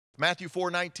Matthew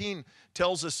 4:19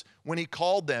 tells us when he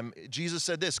called them, Jesus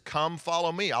said this, "Come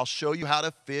follow me. I'll show you how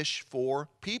to fish for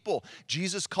people."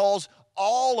 Jesus calls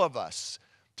all of us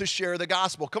to share the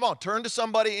gospel. Come on, turn to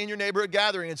somebody in your neighborhood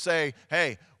gathering and say,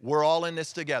 "Hey, we're all in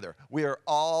this together. We are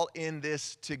all in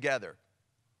this together."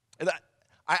 And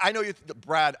I know you,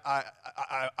 Brad, I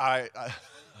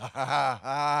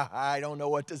don't know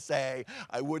what to say.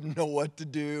 I wouldn't know what to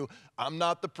do. I'm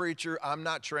not the preacher. I'm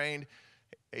not trained.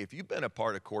 Hey, if you've been a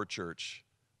part of Core Church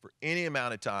for any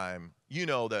amount of time, you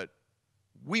know that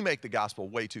we make the gospel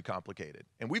way too complicated.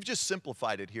 And we've just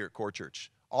simplified it here at Core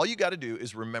Church. All you got to do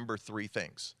is remember three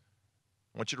things.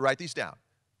 I want you to write these down.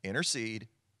 Intercede,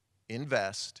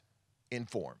 invest,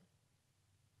 inform.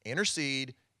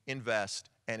 Intercede, invest,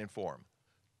 and inform.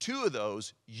 Two of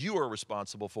those you are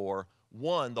responsible for.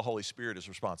 One, the Holy Spirit is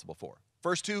responsible for.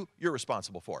 First two, you're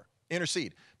responsible for.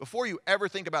 Intercede. Before you ever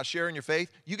think about sharing your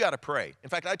faith, you got to pray. In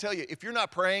fact, I tell you, if you're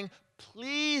not praying,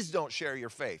 please don't share your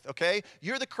faith, okay?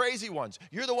 You're the crazy ones.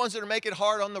 You're the ones that are making it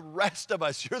hard on the rest of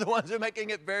us. You're the ones that are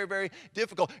making it very, very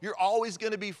difficult. You're always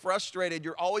going to be frustrated.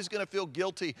 You're always going to feel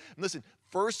guilty. Listen,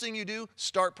 first thing you do,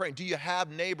 start praying. Do you have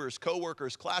neighbors,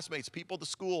 coworkers, classmates, people at the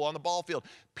school, on the ball field,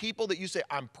 people that you say,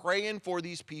 "I'm praying for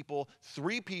these people,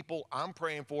 3 people I'm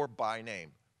praying for by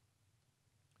name."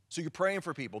 So you're praying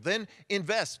for people. Then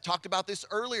invest. Talked about this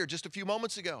earlier, just a few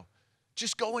moments ago.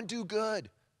 Just go and do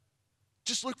good.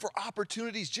 Just look for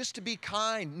opportunities just to be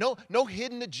kind. No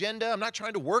hidden agenda. I'm not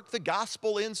trying to work the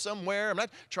gospel in somewhere. I'm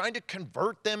not trying to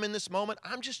convert them in this moment.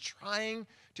 I'm just trying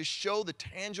to show the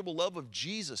tangible love of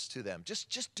Jesus to them.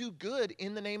 Just do good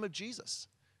in the name of Jesus.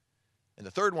 And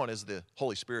the third one is the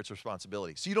Holy Spirit's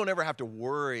responsibility. So you don't ever have to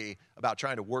worry about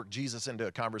trying to work Jesus into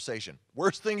a conversation.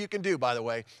 Worst thing you can do, by the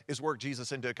way, is work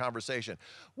Jesus into a conversation.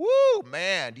 Woo,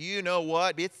 man, do you know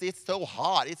what? It's so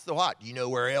hot. It's so hot. Do you know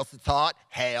where else it's hot?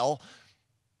 Hell.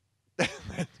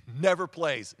 Never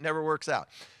plays, never works out.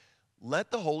 Let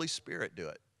the Holy Spirit do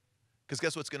it. Because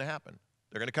guess what's going to happen?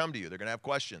 They're going to come to you. They're going to have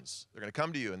questions. They're going to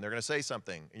come to you and they're going to say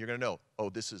something. And you're going to know, oh,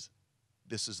 this is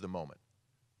the moment.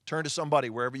 Turn to somebody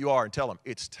wherever you are and tell them,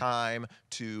 it's time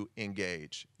to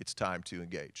engage. It's time to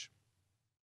engage.